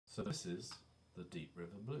So this is the Deep River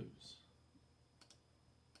Blues,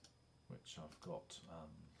 which I've got,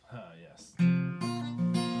 yes.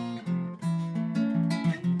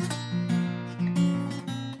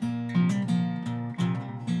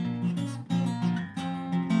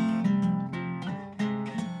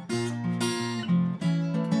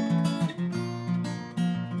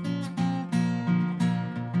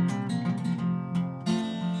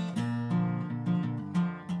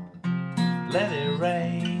 Let it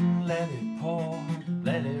rain, let it pour,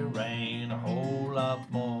 let it rain a whole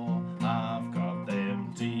lot more. I've got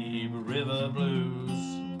them Deep River Blues.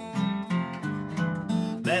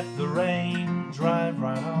 Let the rain drive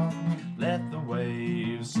right on, let the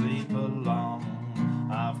waves sleep along.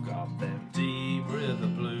 I've got them Deep River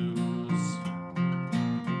Blues.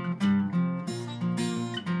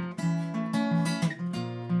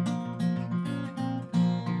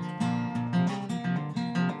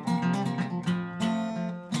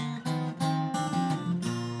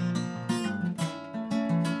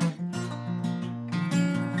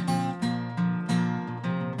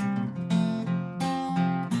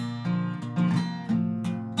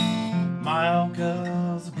 My old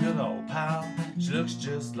girl's a good old pal. She looks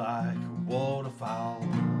just like a waterfowl.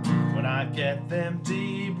 When I get them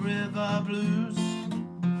Deep River Blues,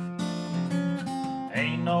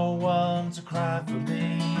 ain't no one to cry for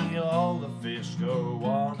me. All the fish go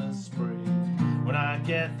on a spree when I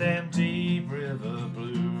get them Deep River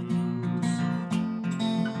Blues.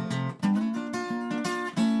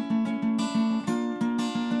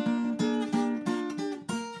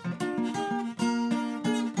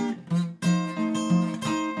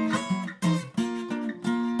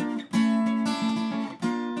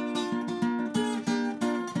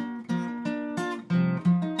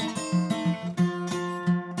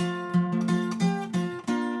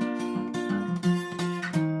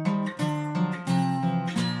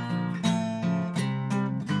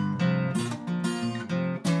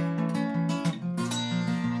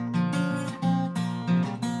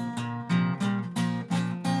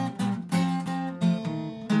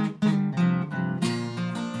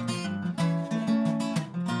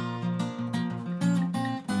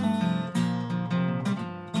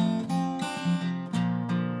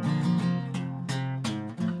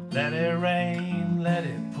 Let it rain, let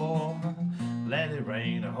it pour, let it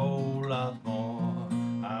rain a whole lot more.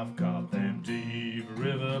 I've got them Deep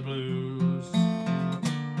River Blues.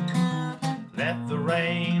 Let the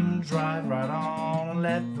rain drive right on and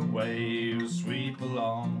let the waves sweep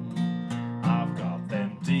along. I've got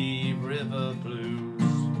them Deep River Blues.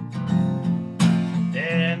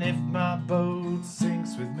 And if my boat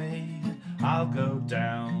sinks with me, I'll go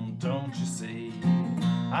down, don't you see?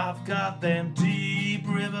 I've got them Deep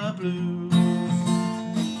River Blues.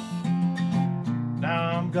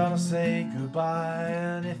 Now I'm gonna say goodbye,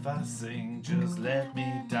 and if I sing, just let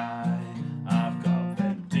me die. I've got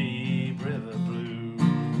them Deep River Blues.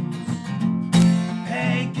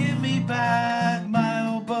 Hey, give me back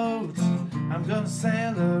my old boat. I'm gonna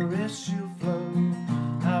sail her if she'll float.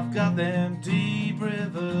 I've got them Deep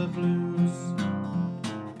River Blues.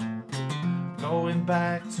 Going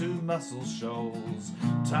back to Muscle Shoals,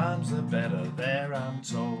 times are better there, I'm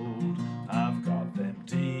told. I've got them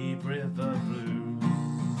Deep River Blues.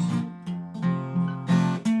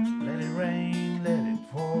 Let it rain, let it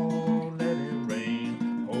pour, let it rain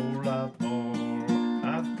a whole lot more.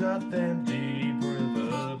 I've got them Deep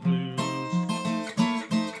River Blues.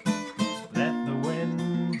 Let the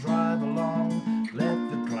wind drive along, let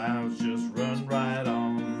the clouds just run right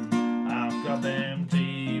on. I've got them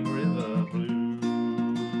Deep River Blues.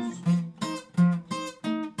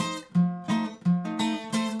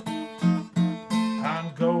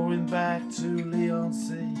 Going back to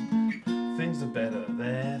Leigh-on-Sea, things are better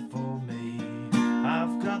there for me.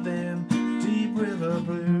 I've got them Deep River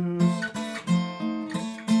Blues.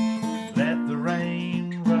 Let the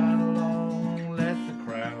rain run along, let the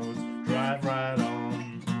crowds drive right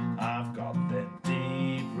on. I've got them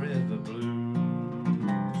Deep River Blues.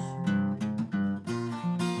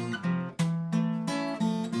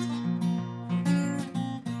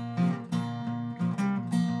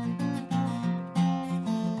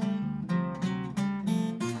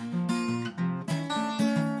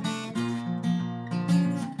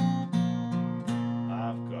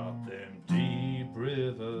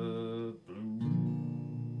 River Blues.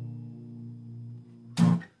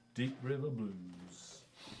 Deep River Blues.